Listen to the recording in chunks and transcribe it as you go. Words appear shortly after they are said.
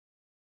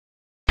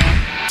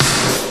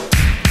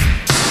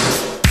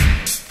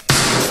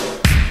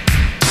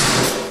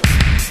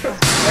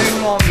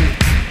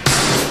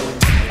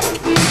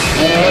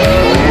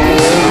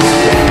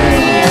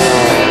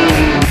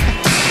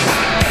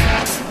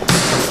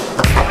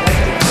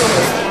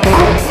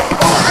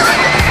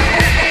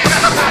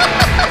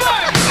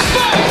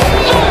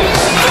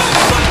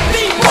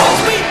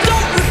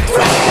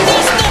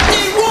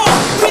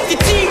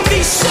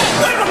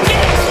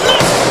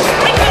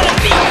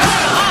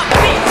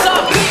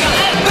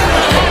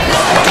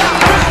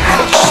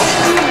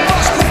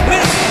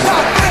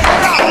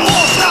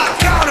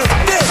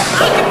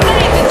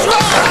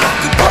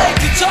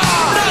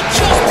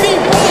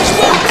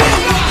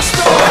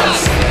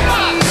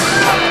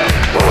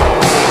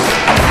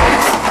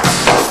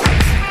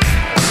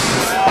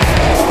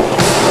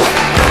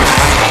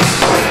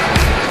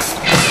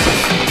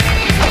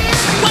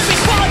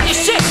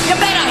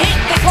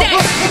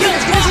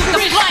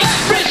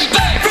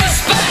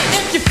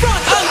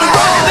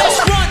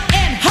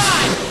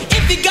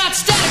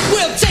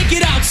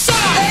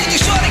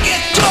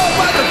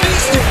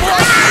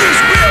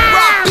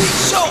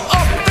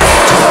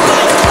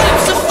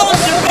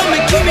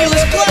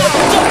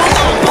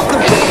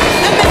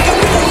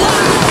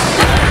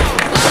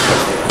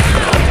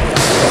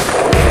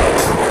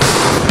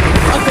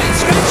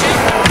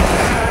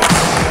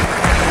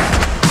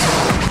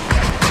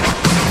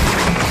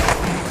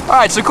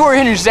Alright, so Corey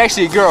Henry is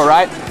actually a girl,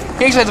 right?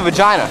 He actually has a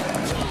vagina.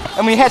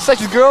 And when he has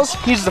sex with girls,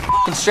 he uses a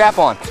fucking strap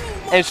on.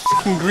 And it's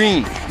fucking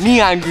green,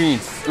 neon green,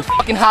 with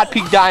fucking hot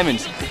pink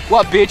diamonds.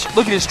 What, bitch?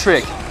 Look at his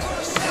trick.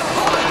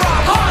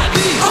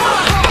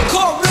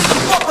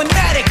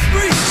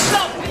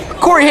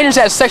 Corey Henry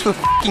has sex with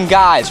fucking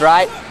guys,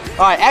 right?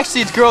 Alright,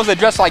 actually it's girls that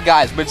dress like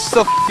guys, but it's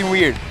still fucking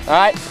weird,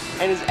 alright?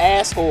 And his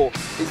asshole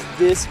is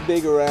this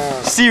big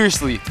around.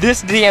 Seriously,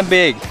 this damn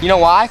big. You know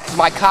why? Because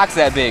my cock's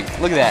that big.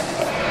 Look at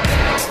that.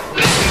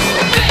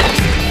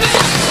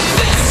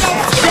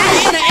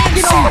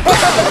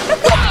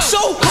 So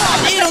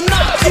hard it'll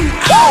knock you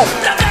out.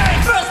 The very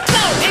first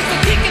note is the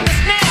kick in the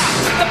snare.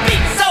 The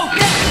beat's so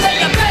dead that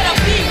you better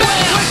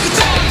beware. When the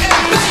drum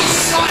and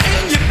bass are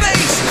in your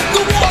face,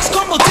 the walls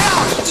crumble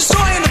down,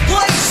 destroying the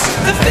place.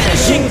 The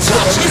finishing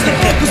touch is the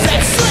vocals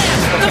that slam.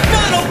 The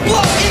final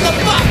blow in the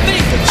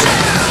 5-finger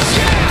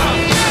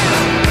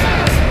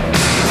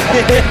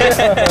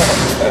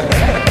jam.